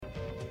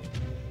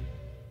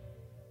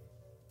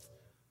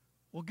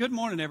Well, good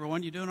morning,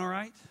 everyone. You doing all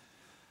right?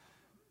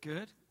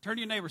 Good. Turn to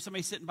your neighbor,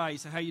 somebody sitting by you,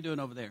 say, how you doing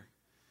over there?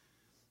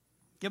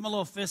 Give them a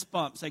little fist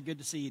bump. Say, good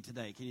to see you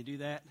today. Can you do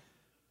that?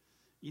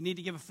 You need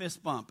to give a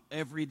fist bump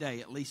every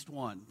day, at least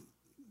one.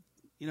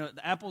 You know,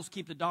 the apples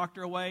keep the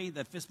doctor away.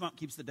 The fist bump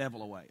keeps the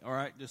devil away. All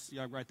right? Just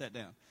write that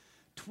down.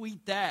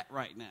 Tweet that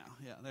right now.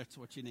 Yeah, that's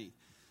what you need.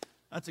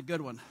 That's a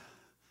good one.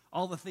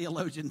 All the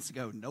theologians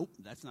go, nope,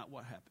 that's not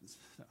what happens.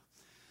 So.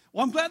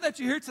 Well, I'm glad that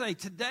you're here today.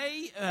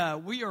 Today,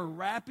 we are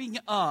wrapping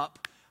up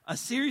a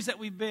series that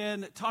we've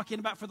been talking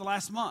about for the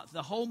last month.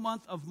 The whole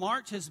month of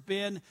March has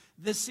been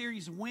this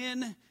series,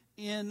 When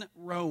in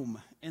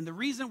Rome. And the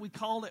reason we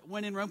called it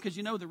When in Rome, because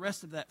you know the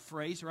rest of that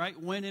phrase, right?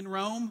 When in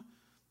Rome,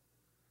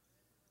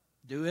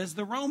 do as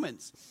the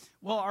Romans.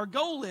 Well, our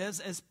goal is,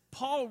 as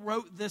Paul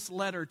wrote this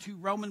letter to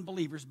Roman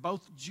believers,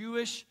 both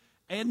Jewish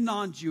and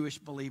non-Jewish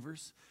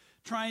believers,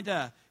 trying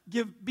to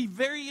be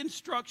very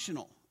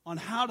instructional on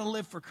how to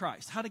live for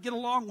Christ, how to get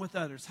along with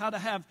others, how to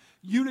have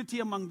unity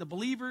among the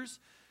believers.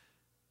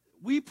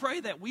 We pray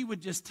that we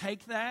would just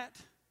take that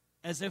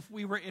as if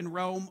we were in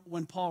Rome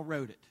when Paul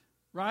wrote it,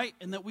 right?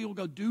 And that we will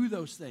go do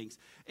those things.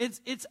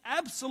 It's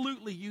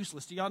absolutely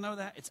useless. Do y'all know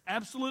that? It's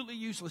absolutely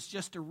useless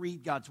just to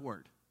read God's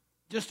word.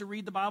 Just to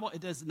read the Bible,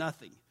 it does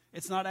nothing.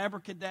 It's not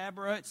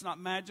abracadabra, it's not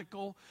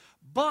magical,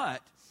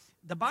 but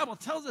the Bible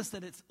tells us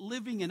that it's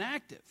living and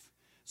active.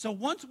 So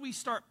once we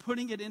start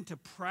putting it into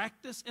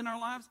practice in our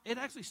lives, it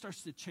actually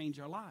starts to change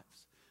our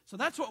lives. So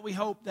that's what we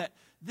hope that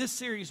this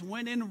series,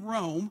 When in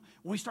Rome,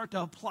 when we start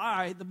to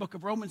apply the book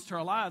of Romans to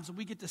our lives,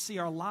 we get to see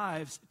our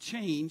lives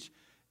change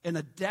and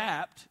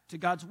adapt to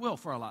God's will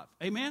for our life.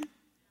 Amen?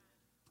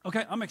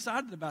 Okay, I'm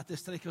excited about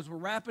this today because we're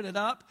wrapping it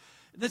up.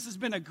 This has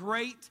been a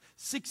great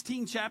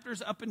 16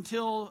 chapters up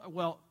until,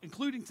 well,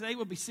 including today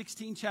will be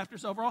 16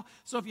 chapters overall.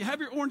 So if you have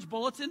your orange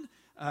bulletin,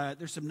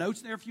 there's some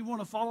notes there if you want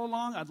to follow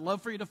along. I'd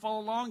love for you to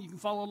follow along. You can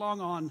follow along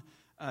on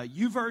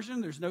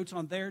YouVersion. There's notes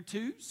on there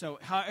too. So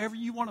however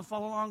you want to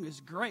follow along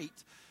is great.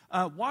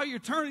 While you're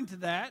turning to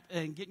that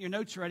and getting your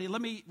notes ready,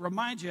 let me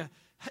remind you,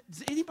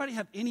 does anybody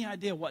have any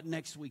idea what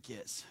next week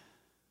is?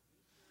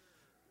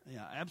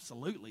 Yeah,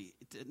 absolutely.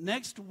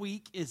 Next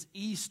week is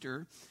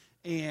Easter,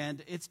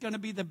 and it's going to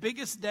be the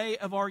biggest day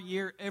of our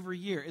year every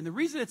year. And the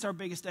reason it's our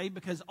biggest day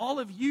because all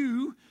of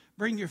you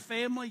bring your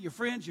family, your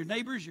friends, your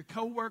neighbors, your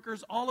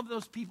coworkers, all of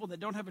those people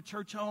that don't have a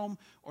church home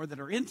or that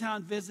are in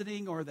town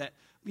visiting or that,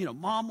 you know,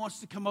 mom wants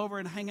to come over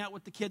and hang out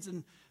with the kids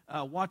and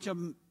watch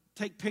them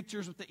take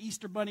pictures with the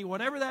Easter bunny,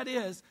 whatever that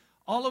is.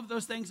 All of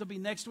those things will be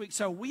next week.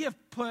 So we have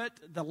put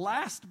the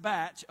last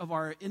batch of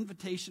our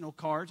invitational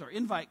cards, our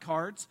invite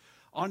cards,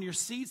 on your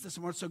seats this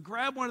morning. So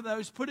grab one of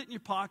those, put it in your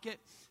pocket,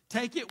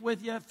 take it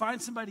with you,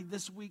 find somebody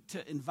this week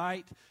to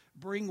invite,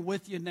 bring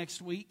with you next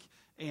week,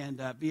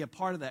 and be a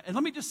part of that. And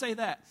let me just say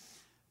that,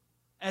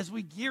 as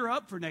we gear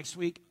up for next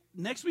week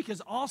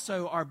is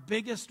also our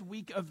biggest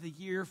week of the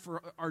year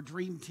for our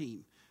Dream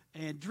Team.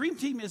 And Dream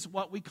Team is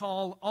what we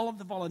call all of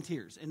the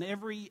volunteers in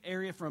every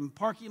area, from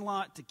parking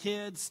lot to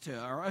kids to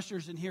our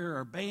ushers in here,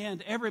 our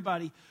band,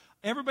 everybody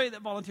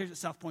that volunteers at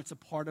South Point's a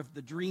part of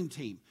the Dream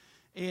Team.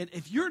 And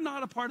if you're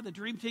not a part of the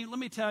Dream Team, let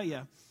me tell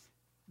you,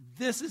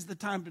 this is the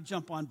time to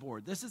jump on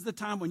board. This is the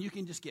time when you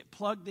can just get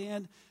plugged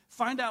in,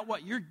 find out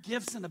what your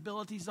gifts and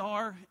abilities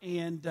are,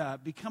 and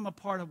become a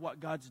part of what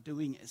God's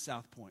doing at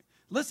South Point.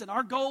 Listen,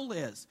 our goal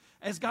is,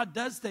 as God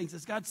does things,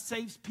 as God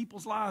saves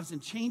people's lives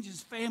and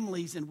changes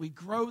families, and we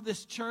grow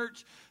this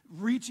church,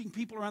 reaching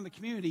people around the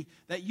community,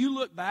 that you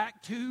look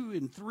back 2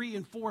 and 3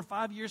 and 4 or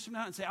 5 years from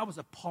now and say, I was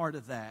a part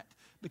of that,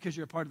 because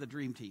you're a part of the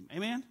Dream Team.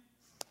 Amen?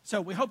 So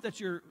we hope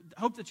that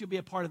you'll be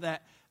a part of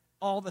that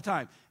all the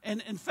time.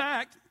 And in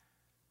fact,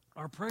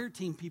 our prayer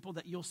team people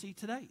that you'll see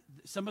today,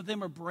 some of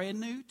them are brand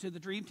new to the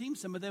Dream Team.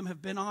 Some of them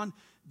have been on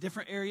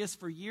different areas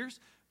for years.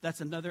 That's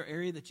another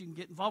area that you can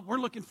get involved. We're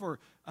looking for,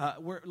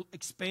 we're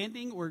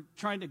expanding. We're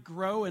trying to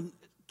grow and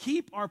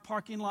keep our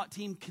parking lot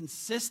team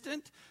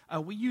consistent.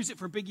 We use it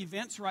for big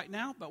events right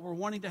now, but we're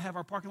wanting to have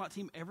our parking lot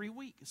team every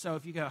week. So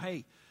if you go,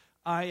 hey,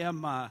 I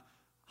am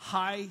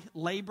high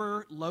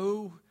labor,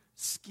 low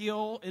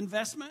skill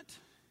investment.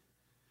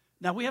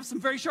 Now, we have some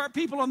very sharp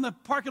people on the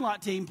parking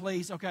lot team,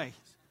 please. Okay.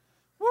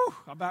 Whew,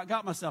 I about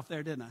got myself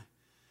there, didn't I?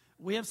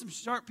 We have some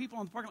sharp people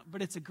on the parking lot,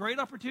 but it's a great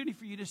opportunity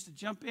for you just to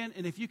jump in,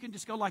 and if you can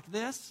just go like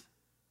this,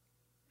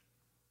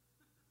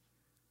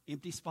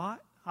 empty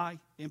spot, hi,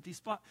 empty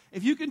spot.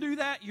 If you can do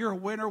that, you're a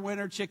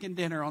winner chicken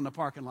dinner on the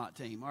parking lot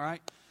team, all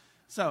right?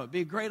 So it'd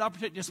be a great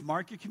opportunity. Just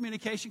mark your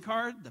communication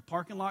card. The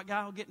parking lot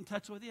guy will get in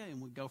touch with you,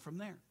 and we'll go from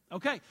there.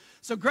 Okay,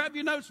 so grab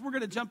your notes. We're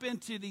going to jump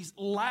into these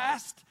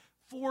last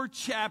 4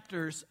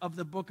 chapters of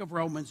the book of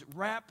Romans.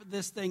 Wrap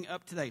this thing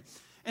up today.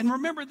 And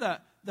remember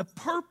the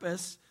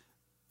purpose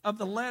of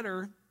the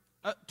letter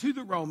to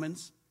the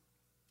Romans,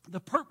 the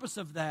purpose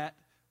of that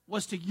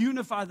was to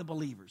unify the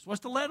believers, was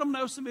to let them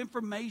know some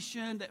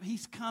information that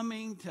he's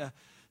coming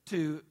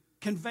to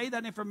convey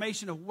that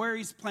information of where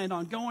he's planned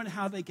on going,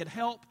 how they could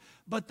help.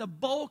 But the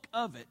bulk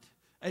of it,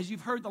 as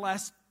you've heard the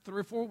last 3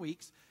 or 4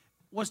 weeks,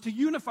 was to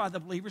unify the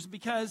believers,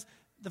 because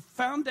the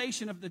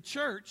foundation of the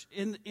church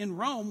in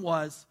Rome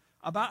was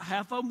about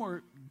half of them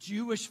were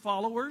Jewish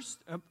followers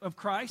of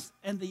Christ,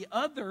 and the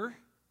other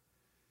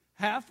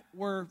half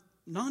were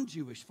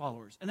non-Jewish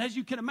followers. And as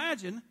you can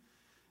imagine,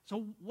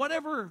 so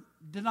whatever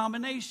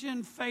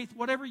denomination, faith,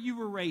 whatever you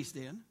were raised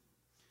in,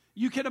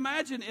 you can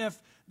imagine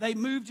if they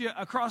moved you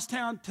across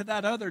town to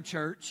that other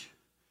church,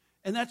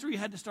 and that's where you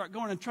had to start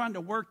going and trying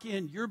to work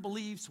in your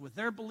beliefs with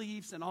their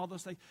beliefs and all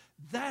those things.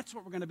 That's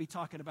what we're going to be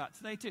talking about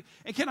today too.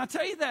 And can I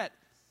tell you that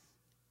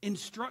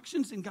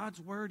instructions in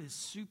God's Word is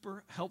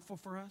super helpful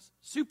for us,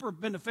 super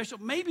beneficial.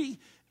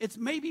 It's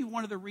maybe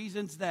one of the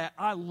reasons that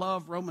I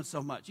love Romans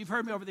so much. You've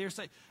heard me over there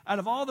say, out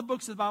of all the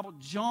books of the Bible,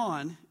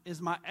 John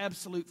is my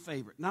absolute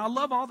favorite. Now, I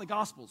love all the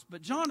Gospels,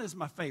 but John is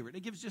my favorite.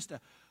 It gives just an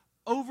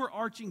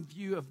overarching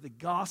view of the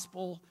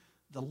gospel,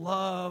 the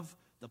love,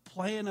 the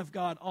plan of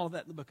God, all of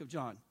that in the book of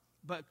John.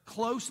 But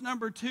close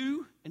number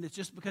 2, and it's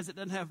just because it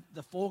doesn't have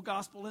the full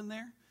gospel in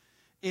there,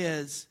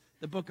 is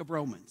the book of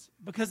Romans,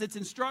 because it's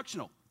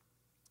instructional.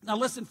 Now,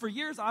 listen, for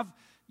years I've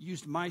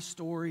used my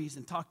stories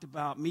and talked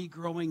about me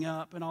growing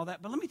up and all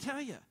that. But let me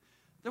tell you,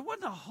 there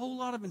wasn't a whole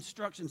lot of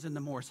instructions in the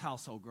Morris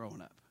household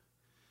growing up.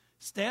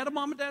 Stay out of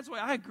mom and dad's way.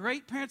 I had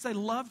great parents. They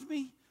loved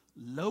me.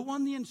 Low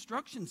on the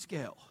instruction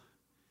scale.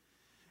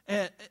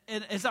 And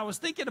as I was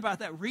thinking about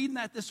that, reading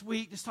that this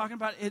week, just talking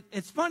about it,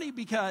 it's funny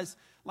because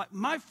like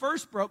my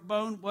first broke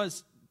bone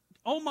was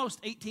almost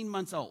 18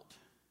 months old.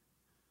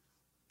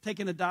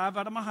 Taking a dive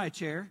out of my high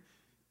chair,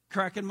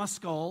 cracking my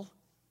skull,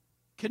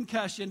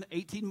 concussion,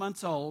 18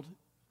 months old,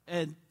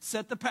 and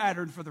set the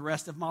pattern for the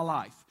rest of my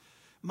life.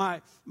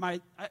 My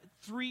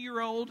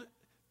 3-year-old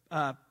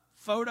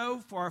photo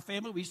for our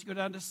family, we used to go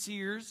down to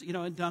Sears,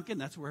 in Duncan.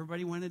 That's where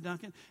everybody went in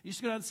Duncan. We used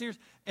to go down to Sears,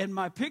 and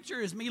my picture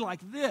is me like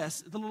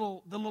this, the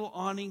little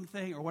awning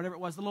thing or whatever it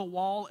was, the little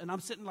wall, and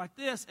I'm sitting like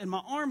this, and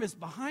my arm is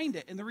behind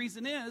it. And the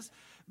reason is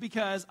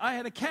because I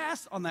had a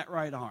cast on that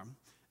right arm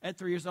at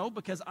 3 years old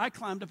because I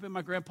climbed up in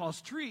my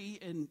grandpa's tree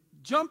and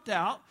jumped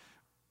out.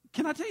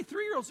 Can I tell you,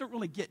 3-year-olds don't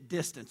really get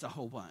distance a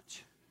whole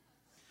bunch.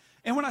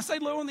 And when I say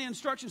low on the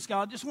instruction scale,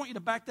 I just want you to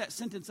back that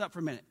sentence up for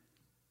a minute.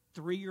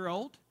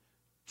 3-year-old,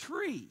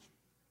 tree.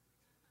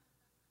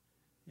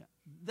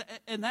 Yeah.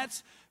 And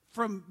that's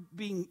from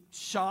being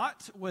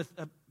shot with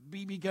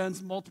BB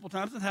guns multiple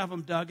times and have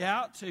them dug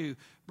out to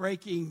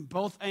breaking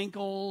both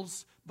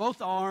ankles,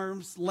 both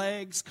arms,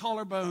 legs,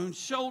 collarbones,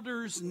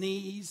 shoulders,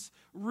 knees,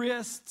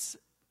 wrists,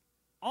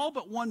 all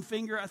but one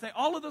finger, I think.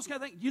 All of those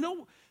kind of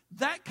things.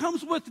 That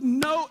comes with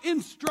no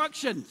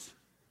instructions.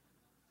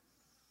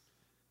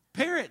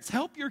 Parents,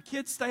 help your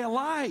kids stay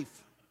alive.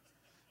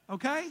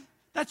 Okay?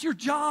 That's your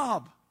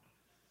job.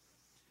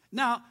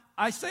 Now,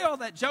 I say all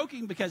that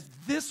joking because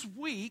this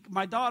week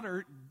my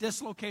daughter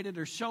dislocated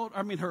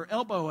her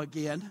elbow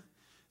again.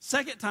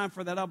 Second time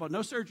for that elbow.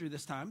 No surgery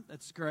this time.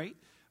 That's great.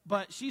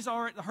 But she's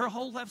already, her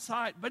whole left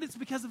side, but it's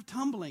because of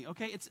tumbling.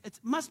 Okay? It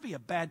must be a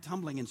bad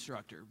tumbling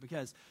instructor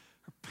because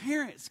her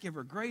parents give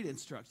her great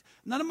instruction.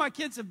 None of my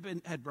kids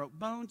had broke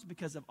bones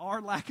because of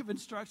our lack of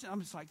instruction.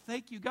 I'm just like,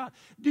 thank you, God.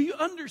 Do you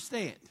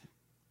understand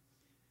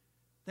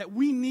that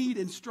we need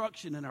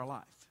instruction in our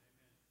life?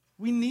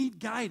 We need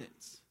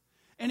guidance.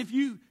 And if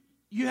you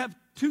have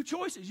two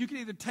choices. You can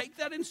either take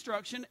that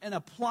instruction and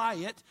apply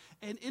it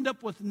and end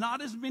up with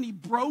not as many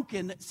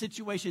broken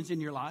situations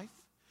in your life,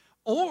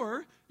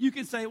 or you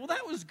can say, well,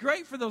 that was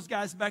great for those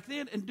guys back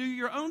then, and do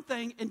your own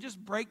thing and just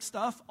break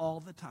stuff all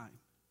the time.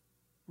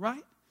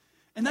 Right?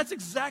 And that's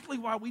exactly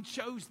why we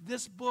chose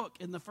this book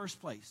in the first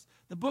place.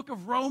 The book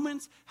of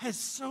Romans has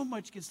so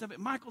much good stuff.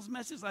 Michael's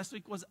message last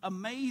week was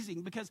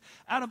amazing because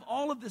out of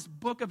all of this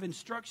book of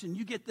instruction,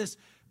 you get this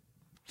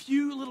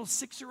few little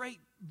 6 or 8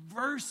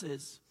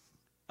 verses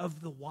of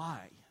the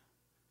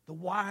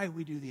why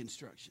we do the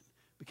instruction.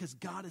 Because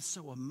God is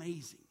so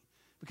amazing.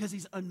 Because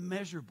he's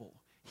unmeasurable.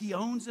 He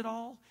owns it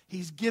all.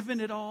 He's given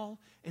it all.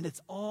 And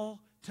it's all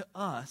to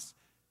us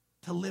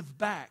to live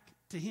back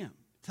to him.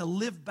 To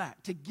live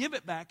back, to give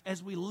it back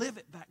as we live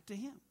it back to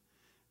him.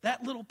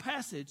 That little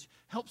passage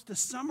helps to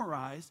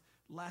summarize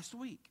last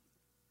week.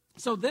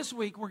 So this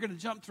week, we're going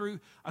to jump through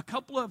a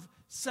couple of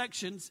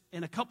sections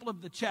in a couple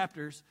of the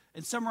chapters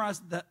and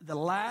summarize the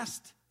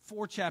last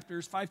 5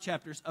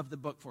 chapters of the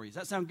book for you.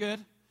 Does that sound good?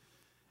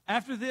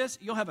 After this,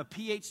 you'll have a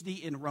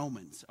PhD in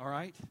Romans, all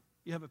right?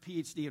 You have a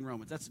PhD in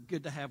Romans. That's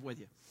good to have with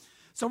you.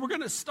 So we're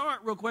going to start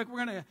real quick.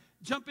 We're going to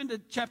jump into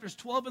chapters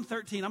 12 and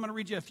 13. I'm going to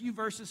read you a few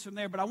verses from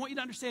there, but I want you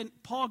to understand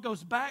Paul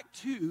goes back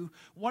to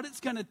what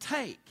it's going to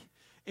take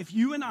if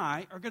you and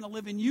I are going to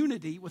live in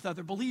unity with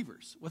other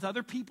believers, with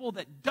other people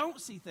that don't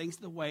see things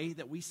the way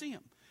that we see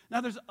them.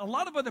 Now, there's a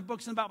lot of other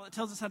books in the Bible that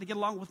tells us how to get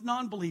along with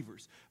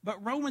non-believers,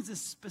 but Romans is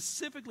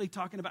specifically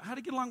talking about how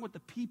to get along with the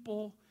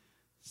people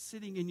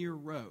sitting in your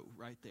row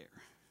right there.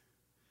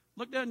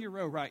 Look down your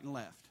row right and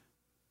left.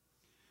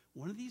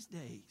 One of these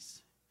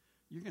days,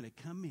 you're going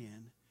to come in,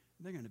 and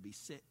they're going to be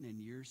sitting in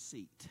your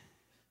seat.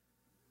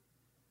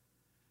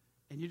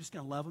 And you're just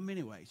going to love them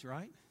anyways,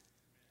 right?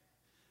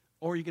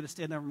 Or you're going to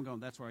stand over them and go,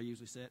 that's where I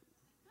usually sit.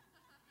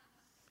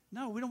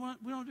 No, we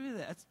don't do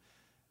that.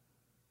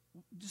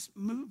 Just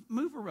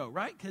move a row,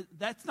 right? Because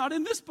that's not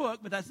in this book,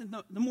 but that's in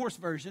the Morse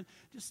version.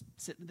 Just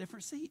sit in a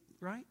different seat,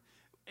 right?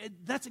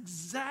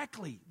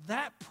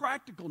 That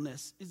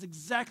practicalness is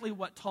exactly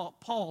what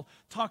Paul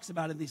talks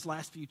about in these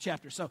last few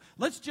chapters. So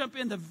let's jump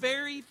in the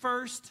very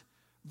first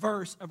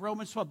verse of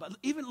Romans 12. But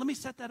even let me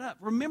set that up.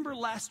 Remember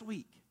last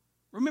week.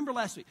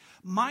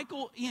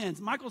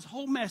 Michael's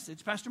whole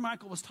message, Pastor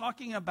Michael was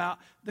talking about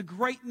the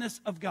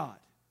greatness of God.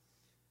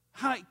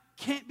 How it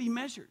can't be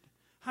measured.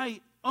 How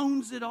he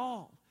owns it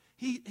all.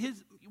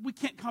 We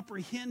can't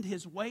comprehend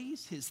his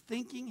ways, his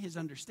thinking, his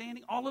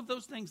understanding, all of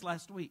those things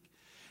last week.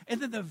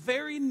 And then the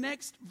very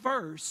next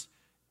verse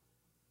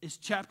is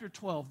chapter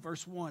 12,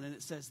 verse 1, and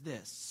it says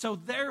this. So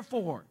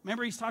therefore,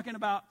 remember he's talking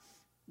about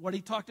what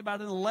he talked about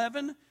in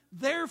 11?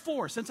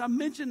 Therefore, since I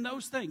mentioned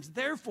those things,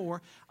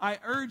 therefore, I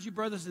urge you,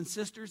 brothers and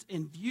sisters,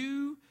 in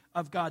view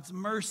of God's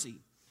mercy,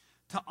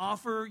 to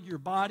offer your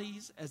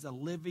bodies as a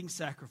living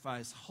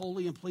sacrifice,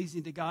 holy and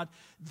pleasing to God.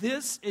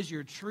 This is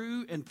your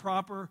true and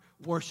proper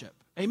worship.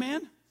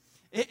 Amen?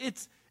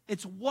 It's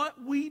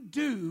what we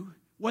do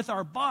with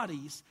our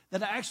bodies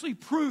that actually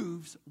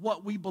proves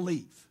what we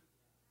believe.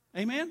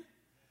 Amen?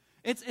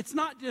 It's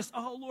not just,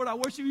 oh, Lord, I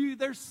worship you.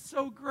 They're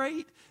so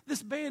great.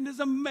 This band is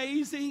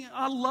amazing.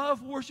 I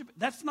love worship.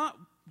 That's not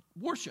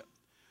worship.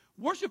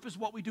 Worship is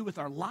what we do with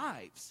our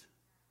lives,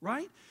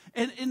 right?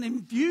 And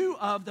in view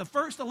of the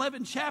first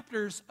 11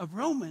 chapters of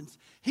Romans,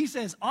 he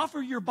says,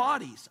 offer your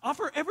bodies.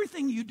 Offer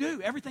everything you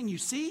do, everything you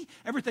see,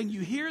 everything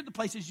you hear, the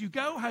places you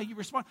go, how you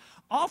respond.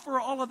 Offer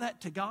all of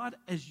that to God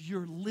as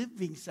your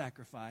living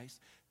sacrifice.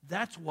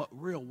 That's what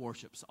real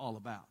worship's all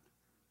about.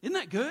 Isn't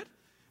that good?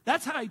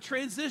 That's how he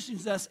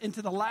transitions us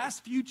into the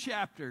last few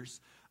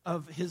chapters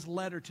of his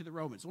letter to the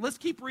Romans. Well, let's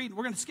keep reading.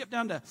 We're going to skip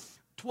down to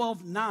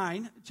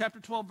 12:9. Chapter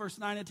 12, verse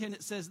 9 and 10,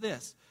 it says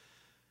this.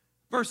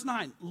 Verse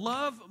 9,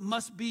 love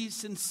must be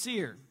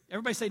sincere.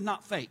 Everybody say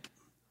not fake.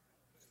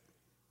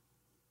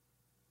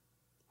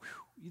 Whew.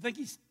 You think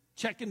he's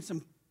checking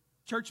some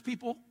church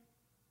people?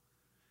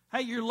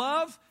 Hey, your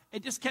love,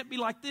 it just can't be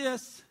like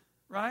this,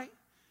 right?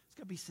 It's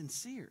got to be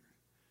sincere.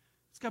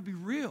 It's got to be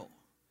real.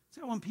 It's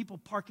got when people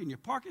park in your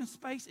parking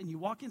space and you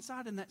walk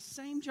inside and that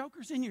same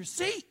joker's in your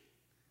seat.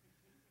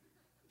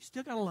 You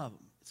still got to love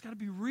them. It's got to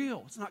be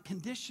real. It's not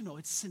conditional.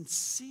 It's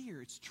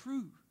sincere. It's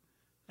true.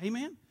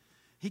 Amen?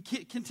 He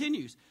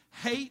continues,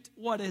 hate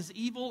what is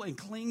evil and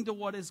cling to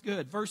what is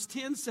good. Verse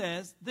 10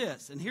 says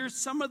this, and here's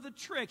some of the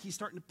trick. He's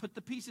starting to put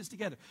the pieces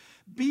together.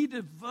 Be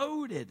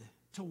devoted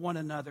to one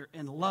another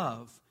in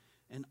love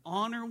and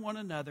honor one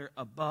another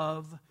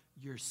above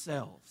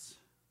yourselves.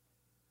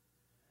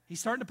 He's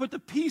starting to put the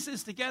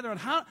pieces together on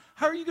how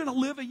are you going to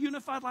live a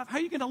unified life? How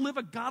are you going to live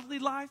a godly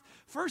life?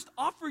 First,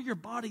 offer your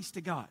bodies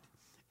to God.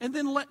 And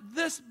then let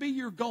this be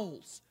your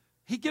goals.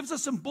 He gives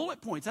us some bullet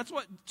points. That's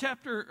what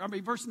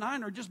verse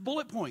 9 are just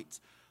bullet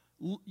points.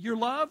 Your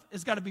love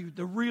has got to be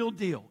the real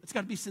deal. It's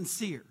got to be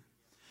sincere.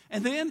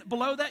 And then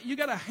below that, you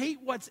got to hate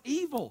what's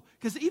evil.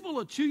 Because evil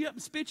will chew you up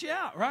and spit you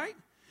out, right?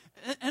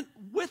 And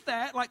with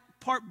that, like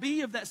part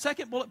B of that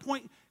second bullet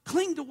point,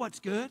 cling to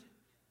what's good.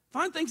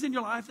 Find things in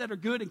your life that are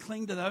good and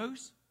cling to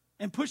those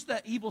and push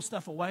that evil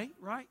stuff away,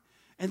 right?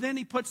 And then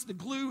he puts the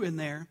glue in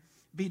there.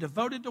 Be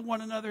devoted to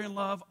one another in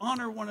love.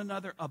 Honor one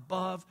another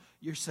above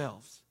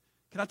yourselves.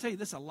 Can I tell you,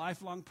 this is a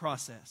lifelong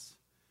process.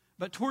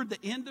 But toward the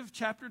end of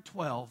chapter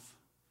 12,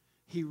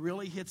 he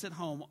really hits it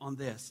home on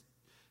this.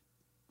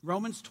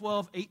 Romans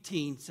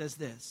 12:18 says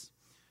this.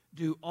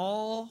 Do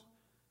all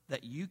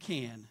that you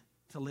can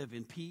to live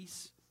in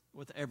peace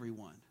with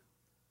everyone.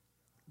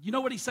 You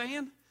know what he's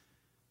saying?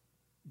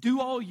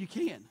 Do all you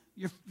can.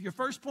 Your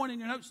first point in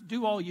your notes,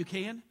 do all you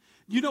can.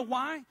 You know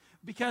why?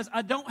 Because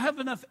I don't have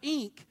enough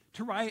ink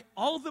to write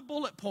all the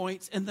bullet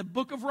points in the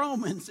book of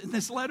Romans, in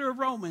this letter of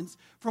Romans,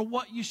 for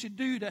what you should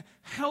do to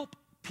help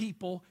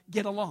people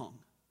get along,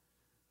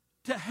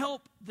 to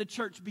help the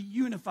church be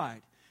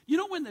unified. You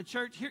know when the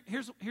church,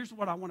 here's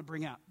what I want to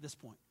bring out at this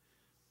point.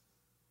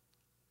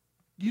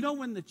 You know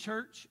when the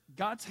church,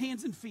 God's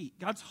hands and feet,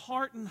 God's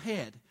heart and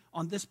head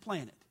on this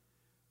planet,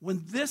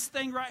 when this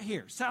thing right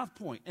here, South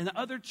Point, and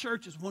other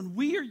churches, when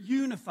we are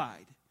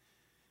unified,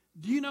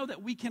 do you know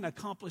that we can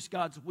accomplish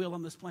God's will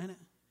on this planet?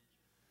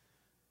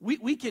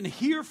 We can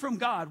hear from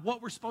God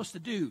what we're supposed to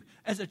do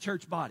as a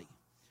church body.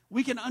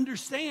 We can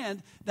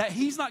understand that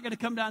He's not going to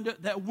come down to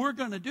it, that we're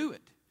going to do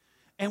it.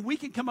 And we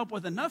can come up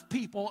with enough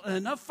people and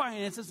enough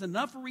finances,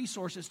 enough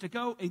resources to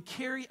go and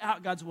carry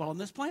out God's will on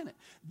this planet.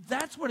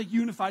 That's what a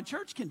unified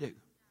church can do.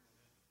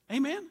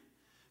 Amen?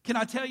 Can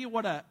I tell you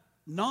what a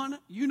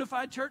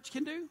non-unified church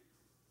can do?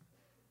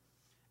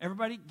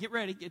 Everybody, get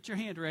ready. Get your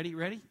hand ready.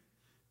 Ready?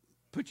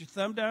 Put your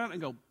thumb down and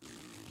go.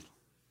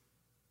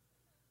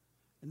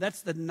 And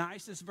that's the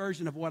nicest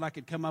version of what I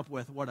could come up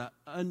with. What a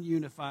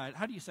ununified,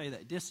 how do you say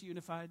that?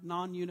 Disunified?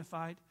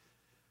 Non-unified?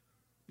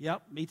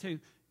 Yep, me too.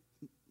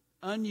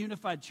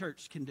 Ununified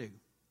church can do.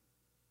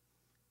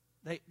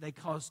 They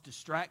cause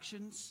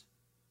distractions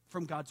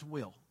from God's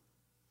will.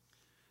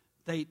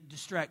 They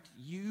distract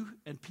you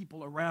and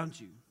people around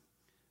you.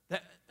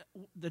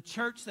 The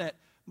church that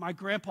my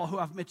grandpa, who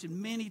I've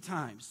mentioned many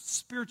times,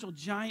 spiritual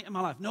giant in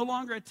my life, no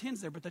longer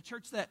attends there, but the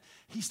church that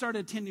he started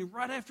attending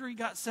right after he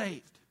got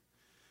saved.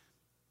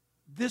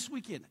 This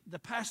weekend,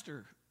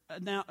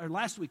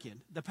 last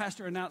weekend, the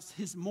pastor announced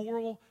his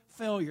moral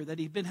failure, that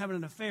he'd been having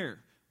an affair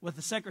with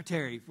the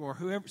secretary for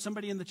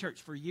somebody in the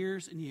church for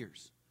years and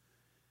years.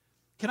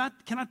 Can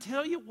I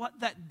tell you what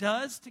that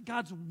does to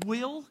God's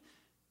will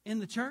in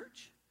the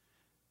church?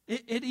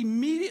 It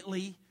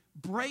immediately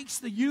breaks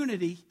the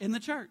unity in the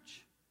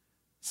church.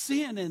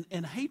 Sin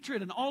and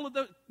hatred and all of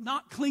those,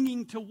 not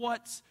clinging to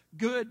what's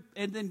good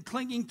and then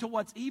clinging to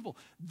what's evil.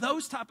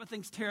 Those type of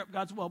things tear up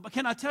God's will. But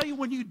can I tell you,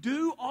 when you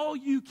do all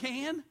you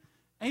can,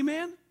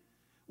 amen?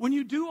 When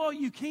you do all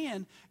you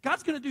can,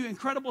 God's going to do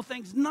incredible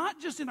things,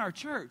 not just in our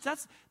church.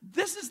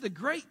 This is the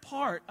great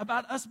part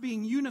about us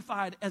being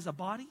unified as a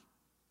body.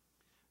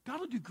 God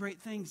will do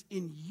great things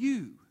in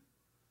you.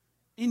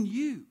 In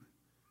you.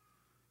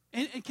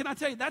 And can I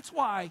tell you, that's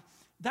why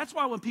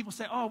when people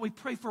say, oh, we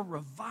pray for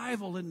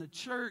revival in the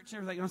church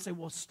and everything, I say,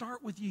 well,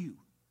 start with you.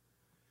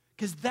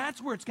 Because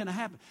that's where it's going to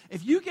happen.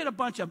 If you get a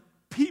bunch of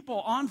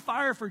people on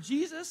fire for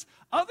Jesus,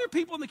 other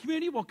people in the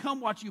community will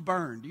come watch you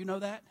burn. Do you know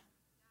that?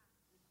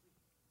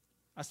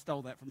 I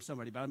stole that from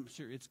somebody, but I'm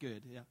sure it's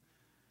good.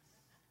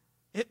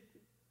 Yeah.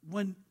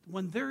 When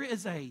there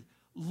is a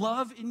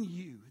love in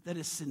you that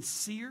is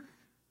sincere,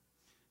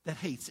 that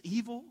hates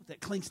evil,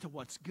 that clings to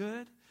what's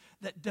good,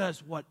 that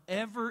does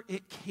whatever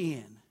it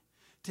can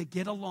to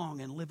get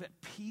along and live at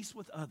peace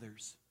with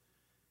others,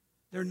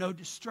 there are no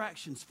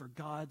distractions for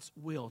God's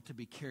will to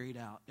be carried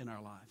out in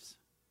our lives.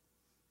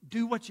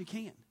 Do what you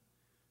can.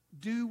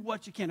 Do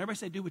what you can. Everybody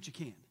say, do what you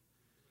can.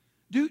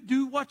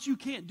 Do what you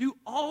can. Do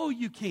all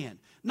you can.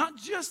 Not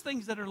just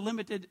things that are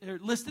limited or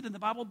listed in the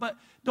Bible, but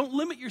don't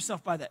limit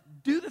yourself by that.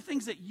 Do the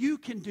things that you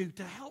can do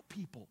to help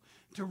people,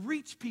 to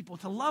reach people,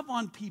 to love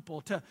on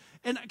people.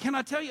 And can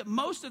I tell you,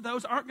 most of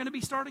those aren't going to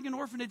be starting an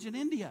orphanage in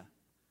India.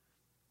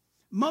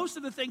 Most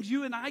of the things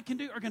you and I can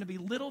do are going to be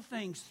little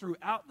things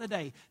throughout the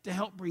day to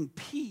help bring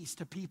peace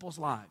to people's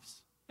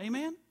lives.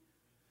 Amen?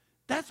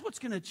 That's what's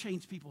going to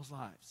change people's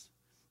lives.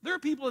 There are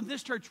people in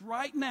this church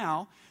right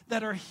now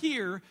that are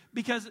here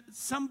because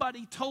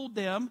somebody told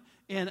them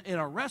in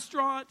a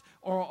restaurant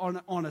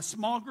or on a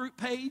small group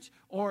page,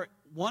 or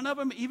one of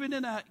them even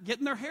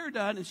getting their hair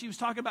done, and she was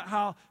talking about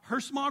how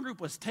her small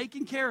group was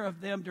taking care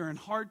of them during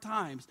hard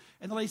times.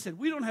 And the lady said,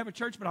 we don't have a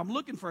church, but I'm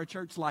looking for a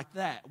church like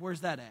that.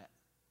 Where's that at?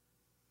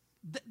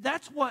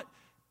 That's what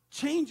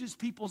changes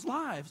people's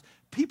lives.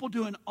 People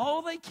doing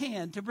all they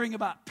can to bring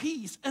about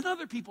peace in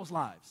other people's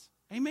lives.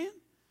 Amen?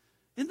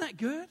 Isn't that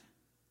good?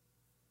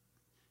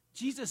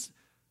 Jesus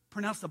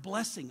pronounced a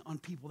blessing on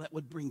people that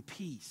would bring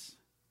peace.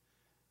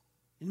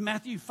 In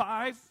Matthew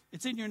 5,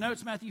 it's in your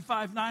notes, Matthew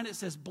 5:9, it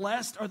says,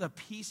 blessed are the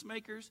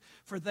peacemakers,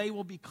 for they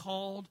will be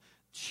called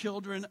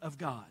children of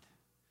God.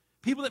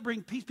 People that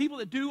bring peace, people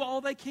that do all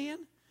they can,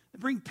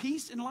 that bring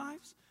peace in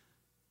lives,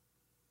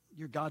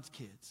 you're God's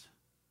kids.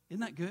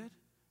 Isn't that good?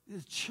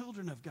 It's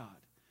children of God.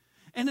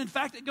 And in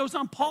fact, it goes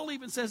on, Paul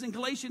even says in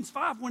Galatians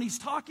 5, when he's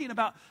talking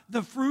about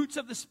the fruits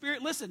of the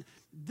Spirit, listen,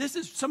 this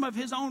is some of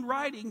his own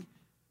writing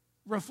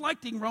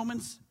reflecting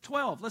Romans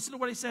 12. Listen to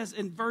what he says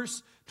in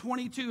verse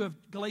 22 of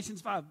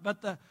Galatians 5.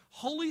 But the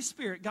Holy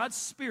Spirit, God's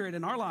Spirit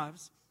in our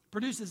lives,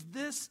 produces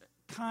this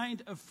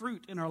kind of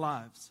fruit in our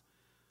lives.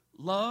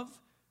 Love,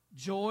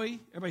 joy,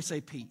 everybody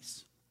say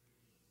peace.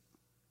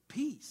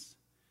 Peace.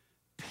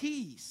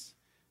 Peace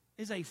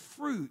is a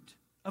fruit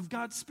of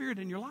God's Spirit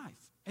in your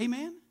life.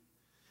 Amen?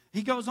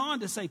 He goes on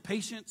to say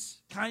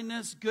patience,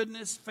 kindness,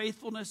 goodness,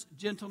 faithfulness,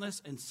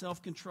 gentleness, and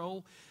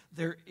self-control.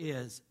 There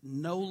is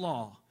no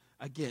law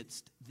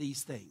against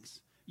these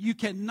things. You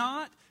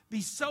cannot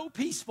be so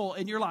peaceful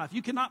in your life.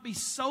 You cannot be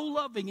so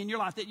loving in your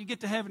life that you get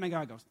to heaven and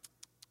God goes,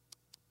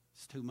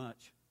 it's too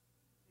much.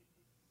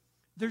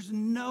 There's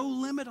no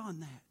limit on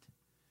that.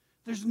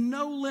 There's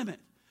no limit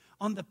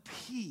on the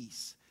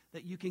peace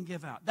that you can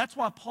give out. That's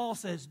why Paul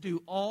says,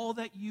 do all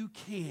that you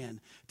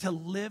can to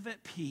live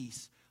at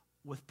peace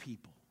with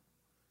people.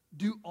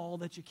 Do all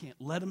that you can.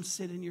 Let them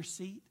sit in your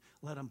seat.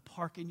 Let them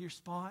park in your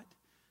spot.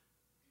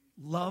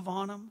 Love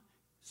on them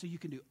so you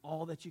can do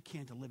all that you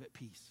can to live at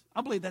peace.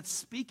 I believe that's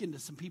speaking to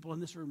some people in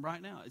this room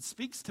right now. It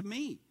speaks to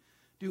me.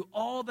 Do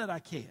all that I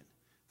can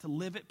to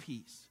live at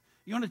peace.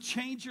 You want to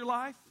change your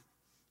life?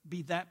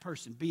 Be that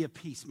person. Be a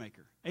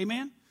peacemaker.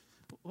 Amen?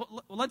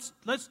 Well,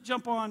 let's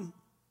jump on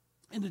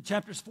into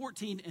chapters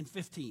 14 and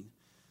 15.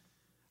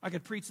 I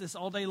could preach this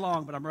all day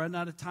long, but I'm running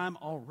out of time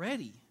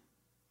already.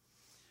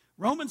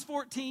 Romans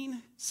 14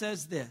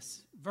 says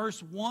this,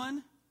 verse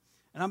 1,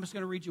 and I'm just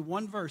going to read you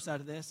one verse out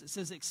of this. It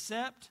says,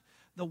 except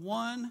the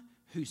one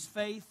whose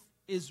faith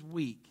is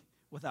weak,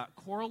 without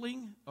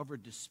quarreling over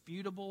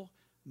disputable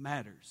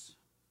matters.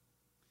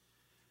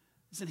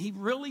 Listen, he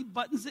really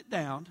buttons it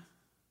down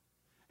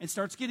and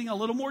starts getting a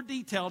little more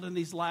detailed in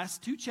these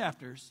last two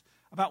chapters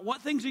about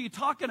what things are you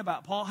talking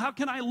about, Paul? How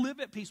can I live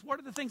at peace? What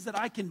are the things that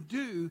I can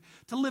do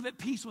to live at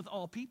peace with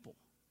all people?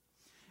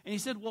 And he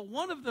said, well,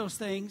 one of those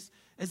things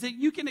is that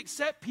you can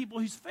accept people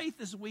whose faith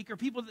is weak or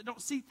people that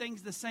don't see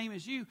things the same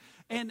as you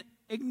and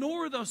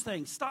ignore those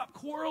things. Stop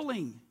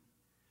quarreling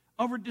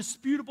over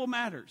disputable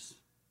matters.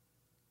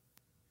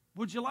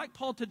 Would you like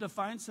Paul to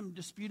define some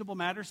disputable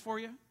matters for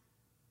you?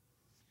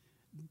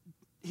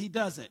 He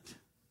doesn't.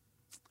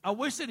 I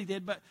wish that he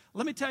did, but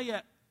let me tell you,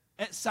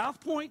 at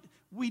South Point,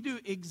 we do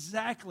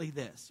exactly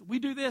this. We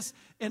do this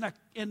in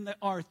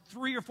our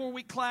 3 or 4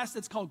 week class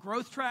that's called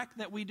Growth Track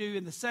that we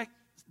do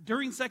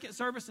during second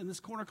service in this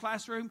corner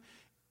classroom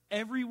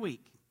every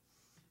week.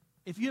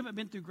 If you haven't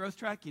been through Growth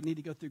Track, you need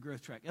to go through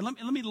Growth Track. And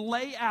let me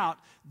lay out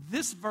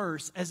this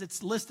verse as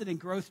it's listed in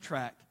Growth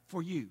Track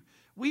for you.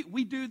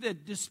 We do the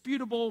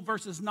disputable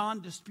versus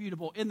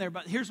non-disputable in there,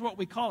 but here's what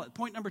we call it.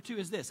 Point number 2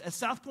 is this. At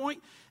South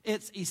Point,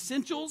 it's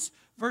essentials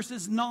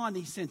versus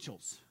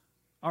non-essentials.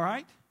 All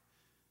right?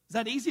 Is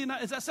that easy enough?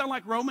 Does that sound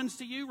like Romans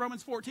to you?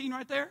 Romans 14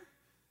 right there?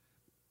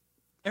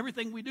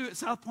 Everything we do at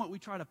South Point, we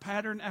try to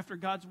pattern after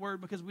God's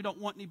word because we don't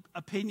want any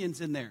opinions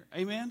in there.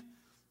 Amen?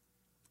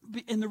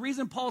 And the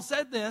reason Paul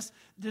said this,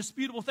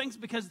 disputable things,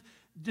 because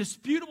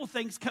disputable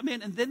things come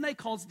in and then they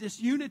cause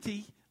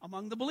disunity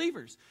among the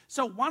believers.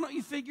 So why don't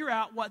you figure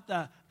out what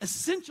the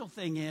essential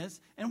thing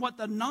is and what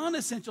the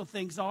non-essential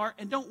things are,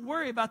 and don't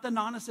worry about the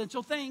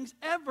non-essential things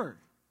ever.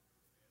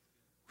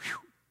 Whew.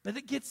 But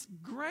it gets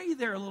gray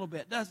there a little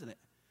bit, doesn't it?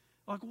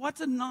 Like, what's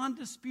a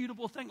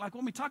non-disputable thing? Like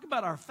when we talk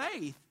about our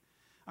faith,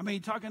 I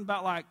mean, talking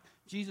about like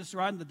Jesus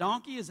riding the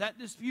donkey, is that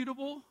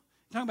disputable?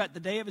 Talking about the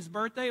day of his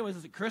birthday,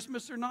 was it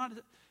Christmas or not?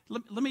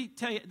 Let me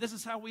tell you, this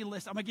is how we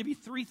list. I'm going to give you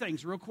 3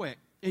 things real quick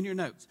in your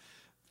notes.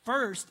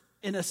 First,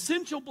 in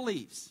essential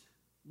beliefs,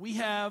 we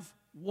have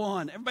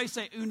 1. Everybody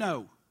say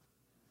uno.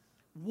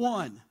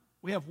 1.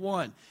 We have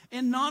 1.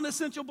 In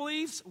non-essential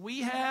beliefs,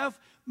 we have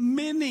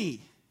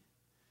many.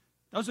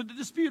 Those are the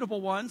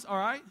disputable ones, all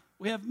right?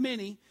 We have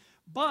many.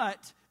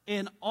 But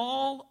in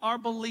all our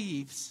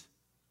beliefs,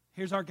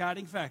 here's our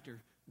guiding factor.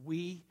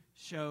 We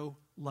show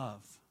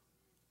love.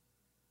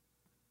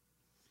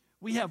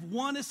 We have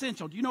 1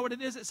 essential. Do you know what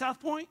it is at South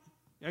Point?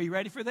 Are you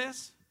ready for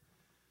this?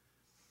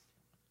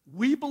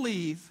 We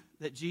believe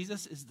that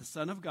Jesus is the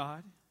Son of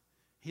God.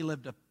 He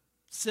lived a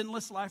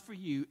sinless life for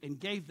you and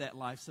gave that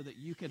life so that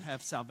you can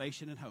have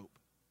salvation and hope,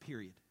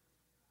 period.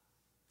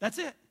 That's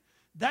it.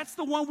 That's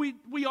the one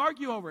we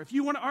argue over. If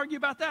you want to argue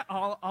about that,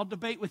 I'll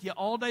debate with you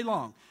all day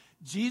long.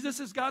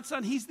 Jesus is God's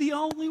Son. He's the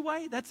only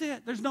way. That's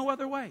it. There's no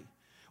other way.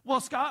 Well,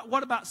 Scott,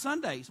 what about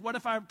Sundays? What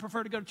if I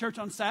prefer to go to church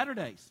on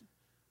Saturdays?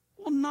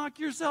 Well, knock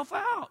yourself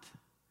out.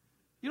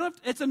 You don't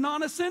have to, it's a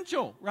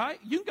non-essential, right?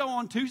 You can go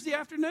on Tuesday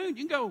afternoon. You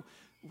can go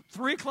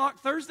 3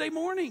 o'clock Thursday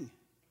morning.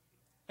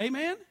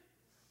 Amen?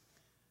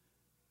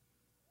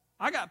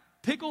 I got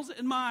pickles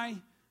in my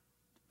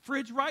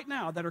fridge right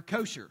now that are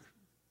kosher,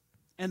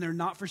 and they're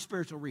not for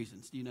spiritual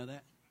reasons. Do you know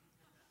that?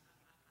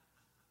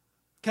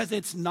 Because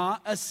it's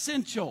not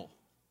essential.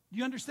 Do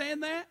you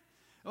understand that?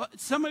 Well,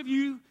 some of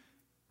you,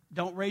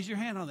 don't raise your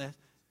hand on this.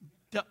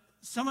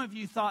 Some of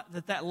you thought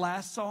that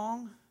last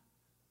song,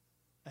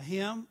 a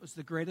hymn, was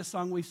the greatest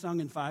song we've sung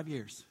in 5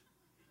 years.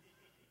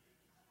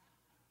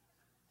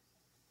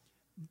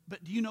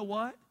 But do you know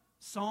what?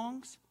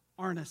 Songs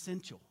aren't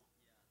essential.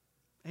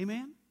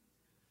 Amen?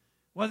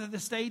 Whether the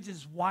stage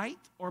is white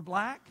or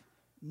black,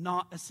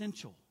 not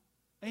essential.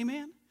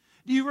 Amen?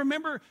 Do you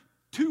remember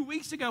 2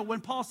 weeks ago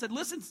when Paul said,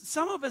 listen,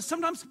 some of us,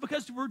 sometimes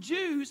because we're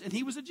Jews, and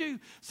he was a Jew,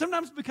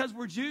 sometimes because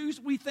we're Jews,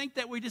 we think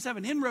that we just have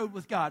an inroad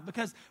with God.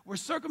 Because we're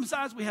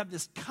circumcised, we have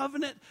this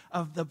covenant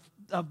of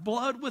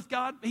blood with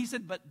God. He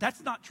said, but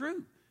that's not true.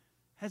 It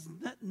has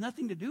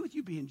nothing to do with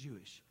you being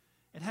Jewish.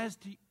 It has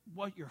to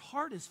what your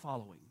heart is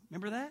following.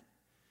 Remember that?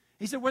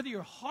 He said, whether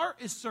your heart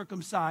is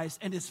circumcised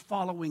and is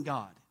following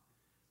God.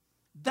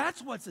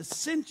 That's what's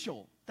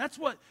essential. That's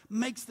what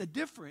makes the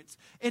difference.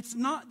 It's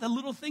not the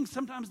little things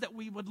sometimes that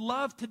we would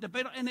love to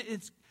debate on. And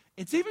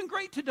it's even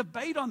great to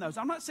debate on those.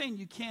 I'm not saying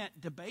you can't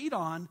debate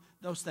on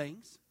those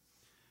things,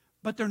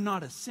 but they're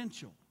not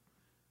essential.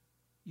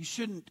 You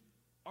shouldn't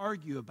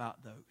argue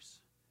about those.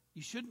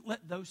 You shouldn't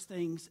let those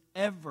things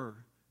ever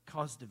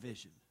cause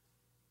division.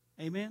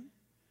 Amen?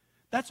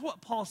 That's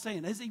what Paul's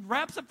saying. As he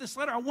wraps up this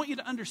letter, I want you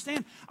to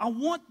understand, I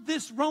want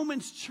this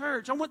Romans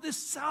church, I want this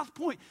South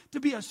Point to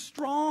be a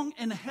strong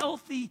and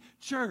healthy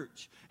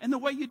church. And the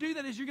way you do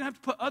that is you're going to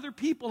have to put other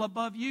people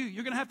above you.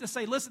 You're going to have to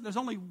say, listen, there's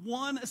only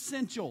one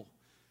essential.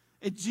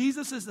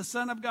 Jesus is the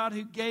Son of God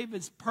who gave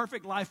his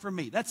perfect life for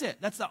me. That's it.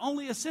 That's the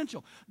only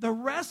essential. The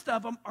rest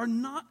of them are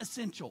not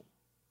essential.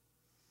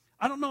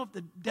 I don't know if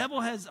the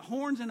devil has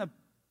horns and a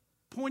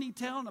pointy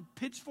tail and a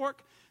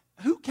pitchfork.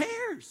 Who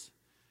cares?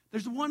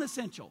 There's one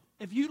essential.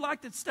 If you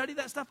like to study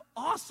that stuff,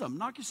 awesome.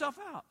 Knock yourself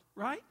out,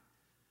 right?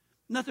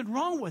 Nothing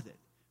wrong with it.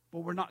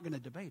 But we're not going to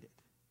debate it.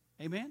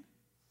 Amen?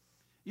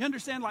 You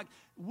understand, like,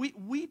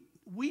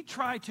 we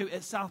try to,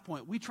 at South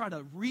Point, we try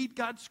to read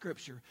God's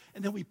scripture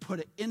and then we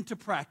put it into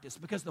practice.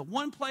 Because the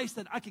one place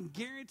that I can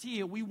guarantee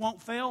you we won't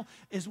fail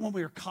is when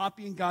we are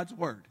copying God's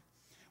word.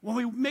 When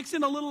we mix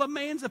in a little of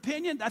man's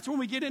opinion, that's when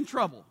we get in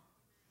trouble.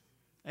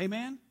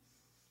 Amen?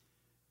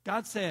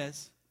 God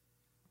says,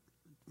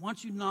 Why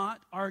don't you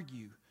not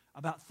argue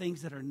about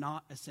things that are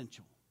not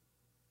essential?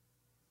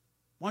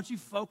 Why don't you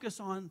focus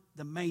on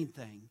the main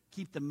thing?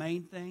 Keep the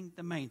main thing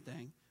the main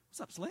thing.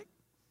 What's up, Slick?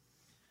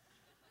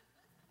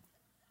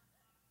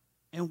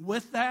 And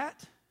with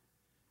that,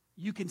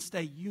 you can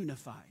stay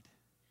unified.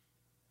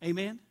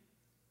 Amen?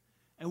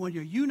 And when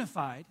you're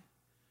unified,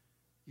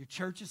 your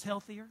church is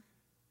healthier.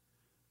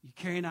 You're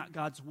carrying out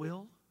God's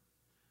will.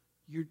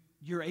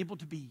 You're able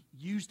to be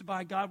used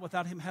by God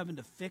without Him having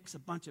to fix a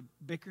bunch of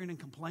bickering and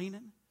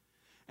complaining.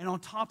 And on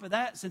top of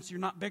that, since you're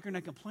not bickering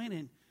and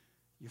complaining,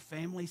 your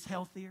family's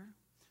healthier.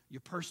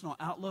 Your personal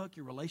outlook,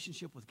 your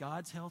relationship with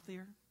God's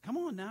healthier. Come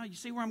on now, you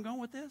see where I'm going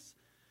with this?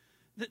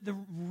 The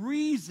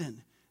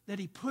reason that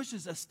He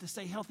pushes us to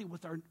stay healthy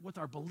with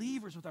our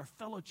believers, with our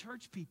fellow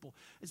church people,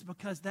 is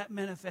because that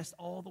manifests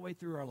all the way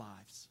through our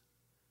lives.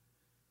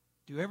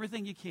 Do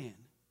everything you can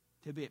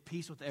to be at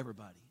peace with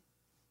everybody.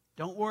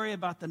 Don't worry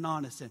about the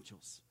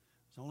non-essentials.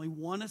 There's only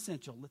one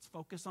essential. Let's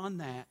focus on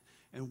that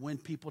and win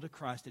people to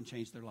Christ and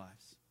change their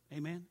lives.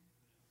 Amen?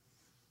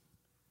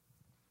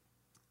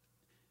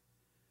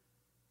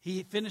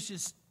 He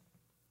finishes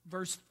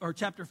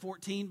chapter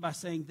 14 by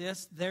saying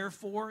this,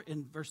 therefore,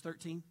 in verse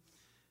 13,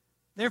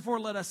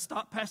 therefore let us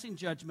stop passing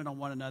judgment on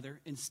one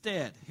another.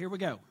 Instead, here we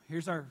go.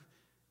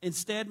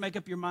 Instead, make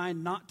up your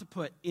mind not to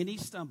put any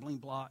stumbling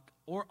block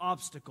or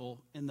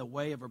obstacle in the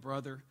way of a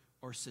brother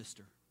or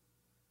sister.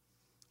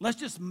 Let's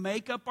just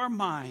make up our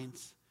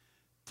minds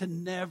to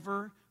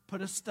never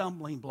put a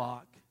stumbling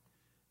block,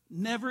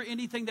 never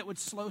anything that would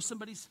slow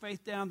somebody's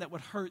faith down, that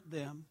would hurt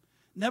them,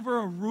 never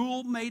a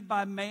rule made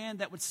by man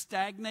that would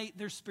stagnate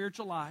their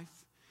spiritual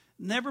life,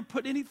 never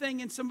put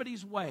anything in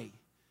somebody's way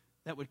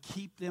that would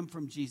keep them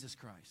from Jesus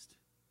Christ.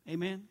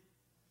 Amen?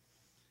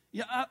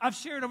 Yeah, I've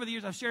shared over the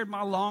years, I've shared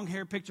my long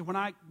hair picture. When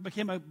I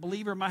became a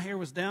believer, my hair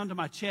was down to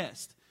my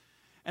chest.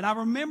 And I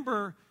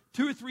remember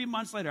 2 or 3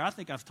 months later, I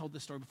think I've told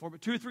this story before,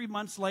 but 2 or 3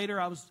 months later,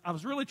 I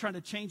was really trying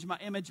to change my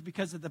image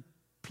because of the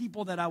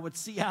people that I would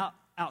see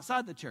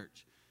outside the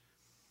church.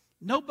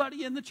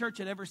 Nobody in the church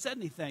had ever said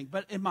anything.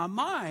 But in my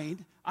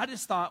mind, I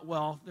just thought,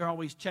 well, they're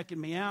always checking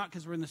me out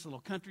because we're in this little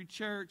country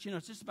church. You know,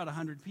 it's just about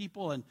 100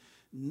 people, and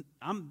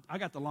I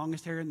got the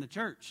longest hair in the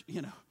church,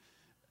 you know.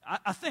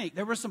 I think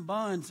there were some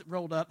buns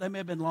rolled up. They may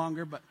have been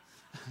longer, but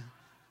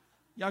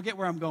y'all get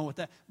where I'm going with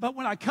that. But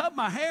when I cut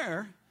my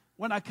hair,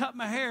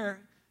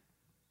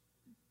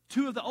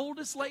 2 of the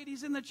oldest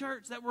ladies in the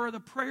church that were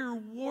the prayer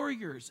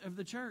warriors of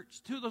the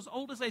church, 2 of those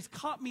oldest ladies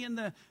caught me in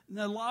the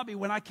lobby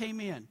when I came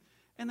in.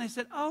 And they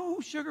said, "Oh,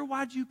 sugar,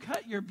 why'd you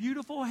cut your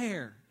beautiful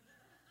hair?"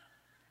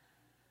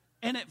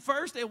 And at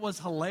first it was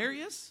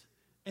hilarious,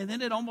 and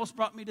then it almost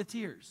brought me to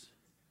tears.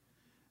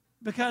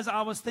 Because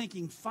I was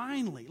thinking,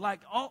 finally,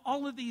 like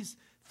all of these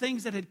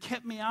things that had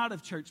kept me out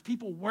of church,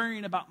 people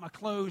worrying about my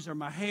clothes or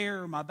my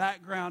hair or my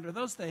background or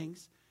those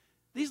things,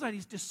 these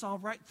ladies just saw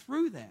right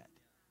through that.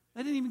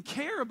 They didn't even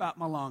care about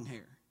my long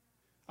hair.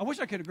 I wish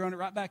I could have grown it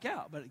right back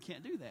out, but I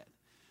can't do that.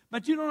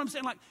 But you know what I'm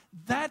saying? Like,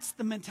 that's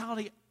the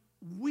mentality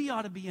we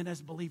ought to be in as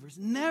believers.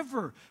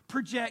 Never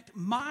project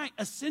my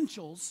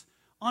essentials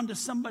onto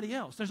somebody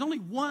else. There's only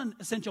one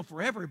essential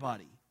for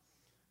everybody.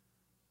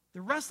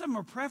 The rest of them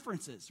are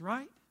preferences,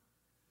 right?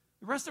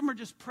 The rest of them are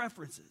just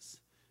preferences.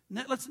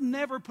 Let's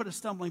never put a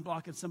stumbling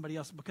block in somebody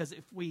else, because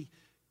if we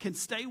can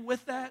stay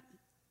with that,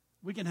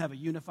 we can have a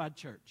unified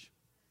church.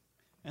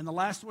 And the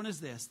last one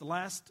is this, the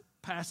last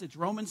passage,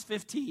 Romans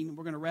 15.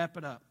 We're going to wrap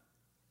it up.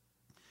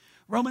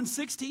 Romans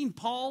 16,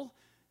 Paul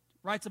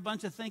writes a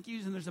bunch of thank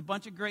yous, and there's a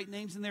bunch of great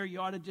names in there. You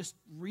ought to just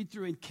read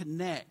through and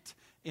connect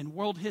in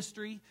world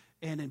history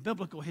and in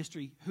biblical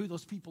history who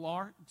those people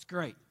are. It's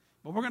great.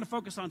 But we're going to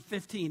focus on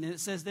 15, and it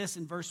says this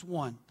in verse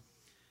 1.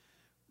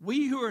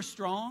 We who are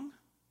strong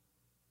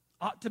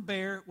ought to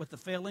bear with the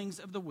failings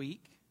of the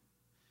weak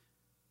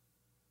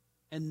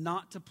and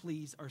not to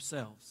please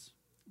ourselves.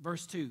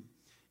 Verse 2.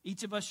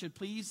 Each of us should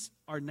please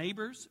our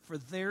neighbors for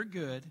their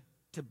good,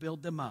 to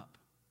build them up.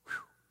 Whew.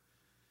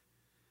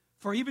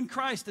 For even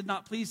Christ did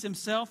not please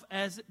himself,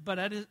 but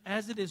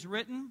as it is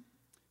written,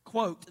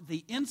 quote,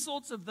 the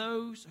insults of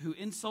those who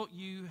insult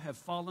you have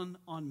fallen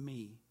on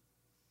me.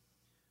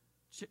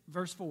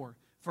 Verse 4.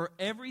 For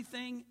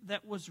everything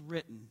that was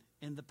written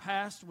in the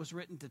past was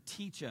written to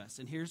teach us.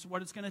 And here's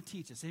what it's going to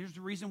teach us. Here's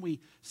the reason we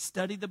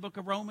study the book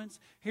of Romans.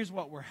 Here's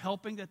what we're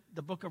helping that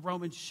the book of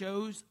Romans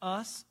shows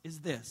us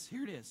is this.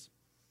 Here it is.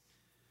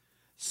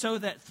 So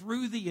that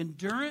through the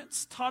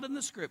endurance taught in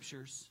the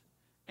Scriptures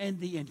and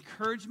the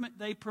encouragement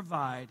they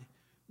provide,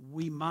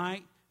 we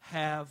might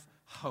have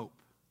hope.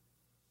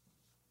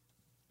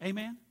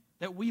 Amen?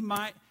 That we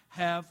might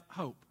have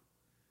hope.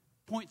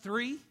 Point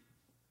 3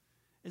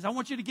 is I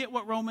want you to get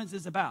what Romans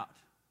is about.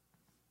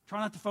 Try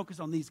not to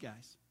focus on these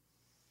guys.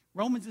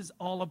 Romans is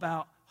all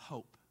about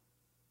hope.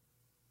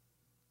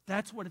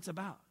 That's what it's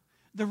about.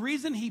 The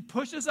reason he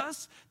pushes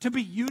us to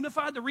be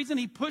unified, the reason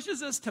he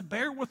pushes us to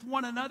bear with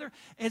one another,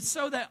 is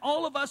so that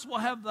all of us will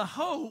have the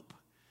hope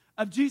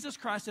of Jesus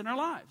Christ in our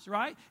lives,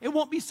 right? It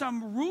won't be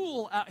some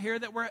rule out here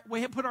that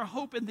we have put our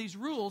hope in these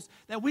rules,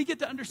 that we get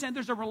to understand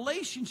there's a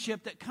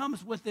relationship that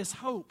comes with this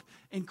hope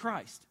in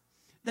Christ.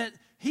 That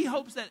he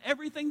hopes that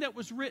everything that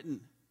was written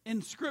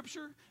in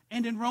Scripture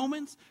and in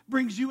Romans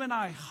brings you and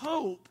I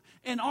hope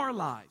in our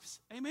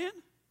lives. Amen?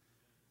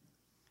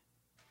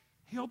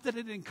 He hopes that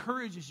it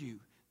encourages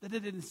you, that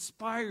it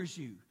inspires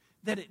you,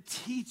 that it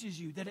teaches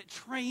you, that it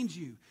trains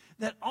you,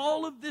 that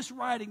all of this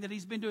writing that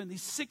he's been doing,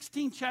 these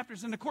 16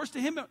 chapters, and of course to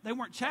him they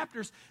weren't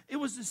chapters, it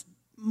was just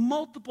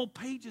multiple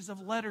pages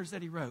of letters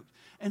that he wrote.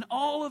 And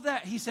all of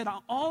that, he said,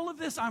 all of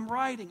this I'm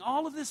writing,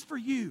 all of this for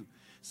you,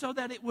 so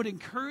that it would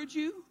encourage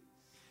you,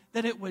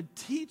 that it would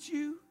teach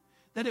you,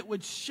 that it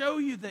would show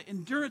you the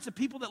endurance of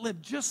people that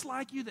live just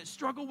like you, that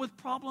struggle with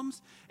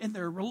problems in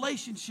their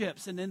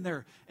relationships and in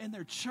their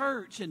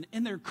church and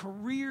in their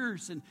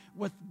careers and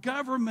with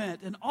government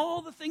and all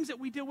the things that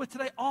we deal with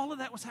today. All of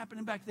that was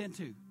happening back then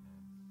too.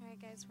 All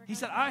right, guys, he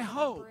said, I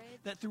hope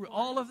that through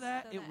all of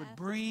that, it would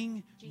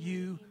bring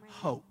you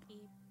hope.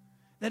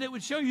 That it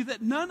would show you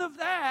that none of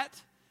that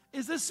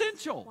is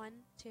essential. 1,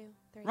 2,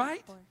 3,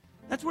 right? 4.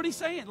 That's what he's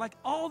saying. Like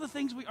all the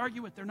things we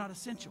argue with, they're not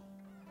essential.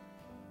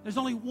 There's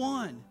only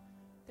one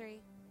 3,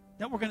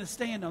 that we're going to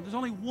stand on. There's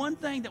only one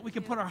thing that we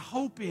can put our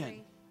hope in.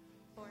 3,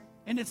 4.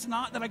 And it's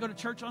not that I go to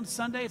church on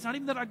Sunday. It's not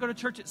even that I go to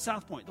church at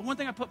South Point. The one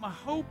thing I put my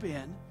hope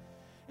in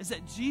is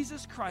that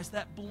Jesus Christ,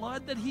 that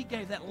blood that he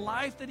gave, that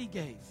life that he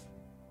gave,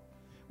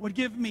 would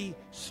give me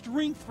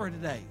strength for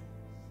today.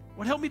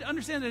 Would help me to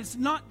understand that it's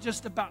not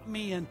just about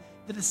me and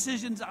the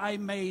decisions I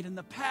made and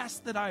the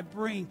past that I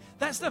bring.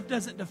 That stuff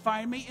doesn't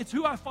define me. It's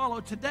who I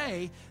follow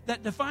today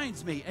that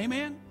defines me.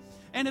 Amen?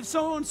 And if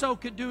so-and-so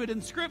could do it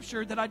in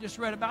Scripture that I just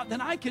read about, then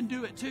I can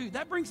do it too.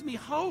 That brings me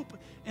hope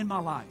in my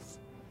life.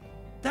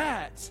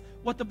 That's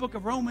what the book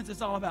of Romans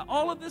is all about.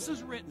 All of this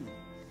is written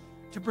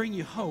to bring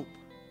you hope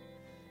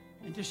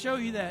and to show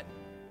you that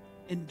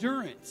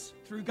endurance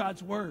through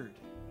God's Word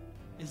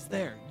is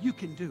there. You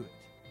can do it.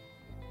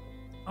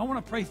 I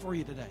want to pray for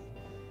you today.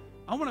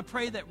 I want to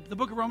pray that the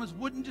book of Romans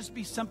wouldn't just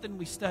be something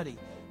we study,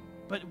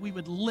 but we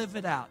would live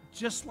it out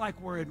just like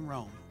we're in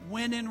Rome.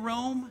 When in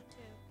Rome,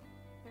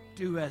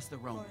 do as the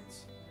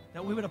Romans.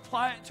 That we would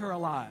apply it to our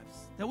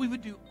lives. That we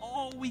would do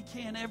all we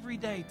can every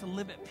day to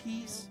live at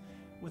peace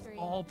with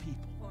all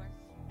people.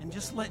 And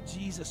just let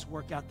Jesus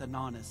work out the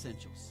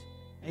non-essentials.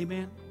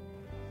 Amen?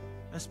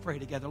 Let's pray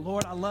together.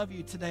 Lord, I love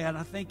you today, and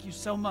I thank you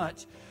so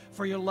much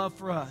for your love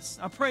for us.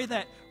 I pray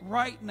that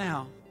right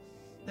now,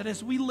 that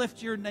as we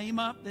lift your name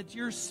up, that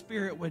your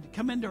Spirit would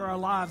come into our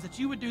lives, that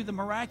you would do the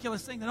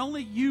miraculous thing that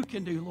only you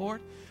can do,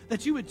 Lord.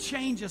 That you would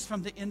change us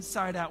from the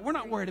inside out. We're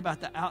not worried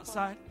about the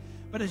outside.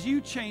 But as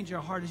you change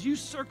our heart, as you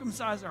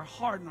circumcise our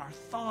heart and our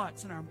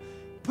thoughts and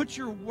put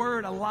your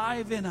word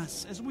alive in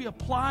us, as we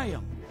apply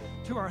them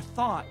to our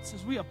thoughts,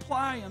 as we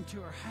apply them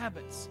to our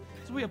habits,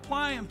 as we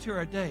apply them to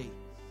our day,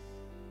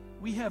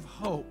 we have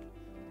hope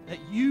that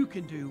you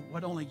can do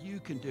what only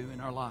you can do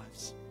in our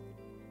lives.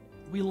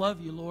 We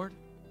love you, Lord.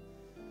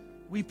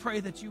 We pray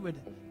that you would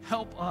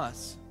help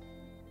us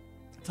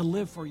to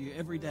live for you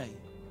every day.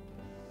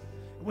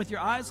 With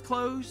your eyes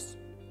closed,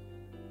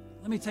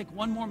 let me take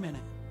one more minute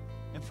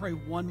and pray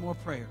one more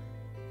prayer.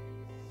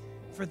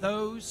 For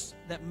those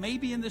that may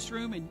be in this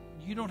room and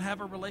you don't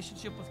have a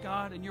relationship with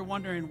God and you're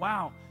wondering,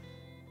 wow,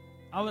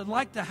 I would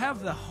like to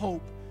have the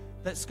hope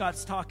that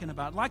Scott's talking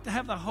about. I'd like to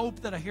have the hope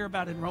that I hear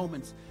about in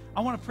Romans.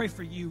 I want to pray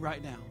for you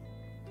right now.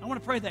 I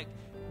want to pray that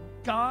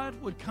God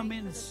would come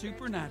in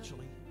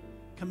supernaturally,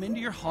 come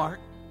into your heart,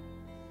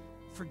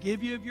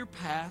 forgive you of your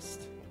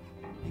past,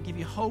 and give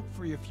you hope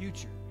for your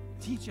future.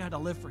 Teach you how to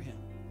live for Him.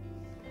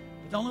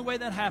 But the only way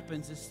that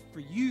happens is for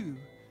you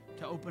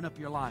to open up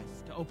your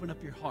life, to open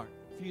up your heart,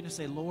 for you to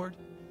say, Lord,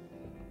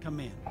 come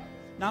in.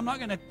 Now, I'm not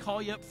going to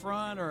call you up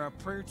front, or a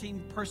prayer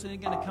team person is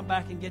going to come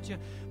back and get you,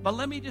 but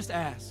let me just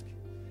ask,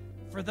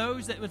 for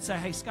those that would say,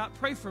 hey, Scott,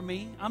 pray for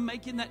me. I'm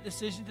making that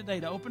decision today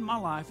to open my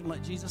life and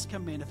let Jesus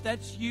come in. If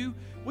that's you,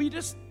 will you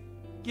just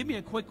give me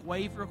a quick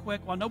wave real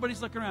quick while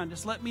nobody's looking around?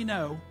 Just let me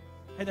know,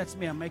 hey, that's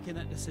me. I'm making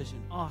that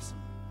decision.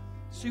 Awesome.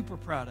 Super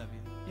proud of you.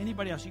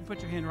 Anybody else? You can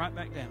put your hand right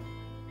back down.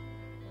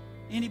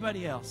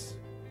 Anybody else?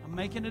 I'm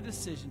making a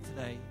decision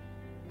today.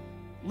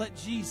 Let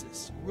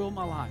Jesus rule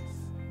my life.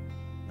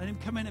 Let Him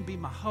come in and be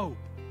my hope,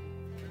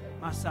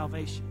 my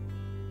salvation.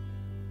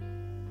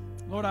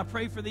 Lord, I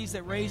pray for these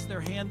that raised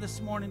their hand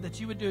this morning, that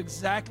you would do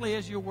exactly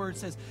as your word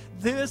says.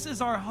 This is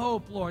our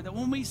hope, Lord, that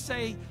when we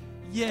say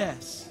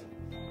yes,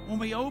 when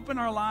we open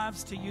our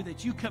lives to you,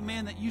 that you come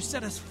in, that you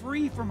set us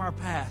free from our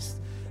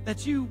past,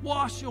 that you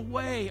wash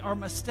away our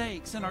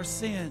mistakes and our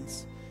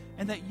sins,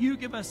 and that you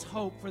give us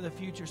hope for the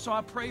future. So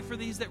I pray for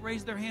these that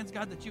raised their hands,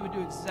 God, that you would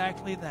do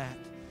exactly that.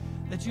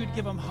 That you would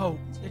give them hope.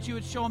 That you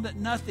would show them that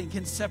nothing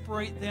can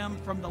separate them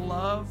from the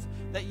love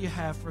that you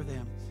have for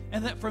them.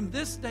 And that from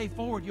this day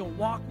forward, you'll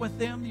walk with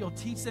them. You'll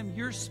teach them.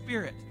 Your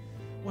Spirit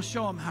will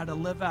show them how to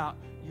live out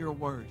your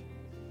word.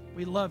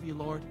 We love you,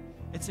 Lord.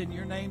 It's in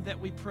your name that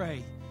we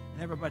pray.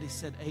 And everybody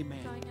said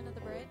amen. Going into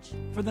the bridge.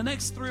 bridge. For the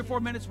next 3 or 4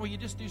 minutes, will you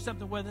just do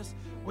something with us?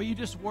 Will you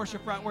just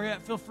worship right where you're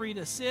at? Feel free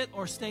to sit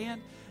or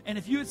stand. And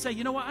if you would say,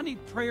 you know what, I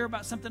need prayer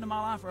about something in my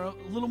life, or a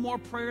little more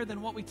prayer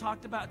than what we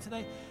talked about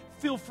today,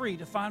 feel free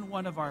to find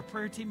one of our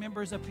prayer team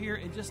members up here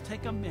and just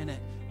take a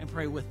minute and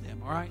pray with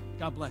them, all right?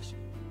 God bless you.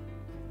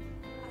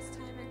 Last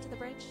time into the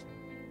bridge.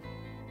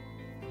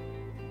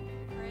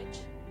 Bridge.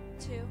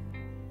 2.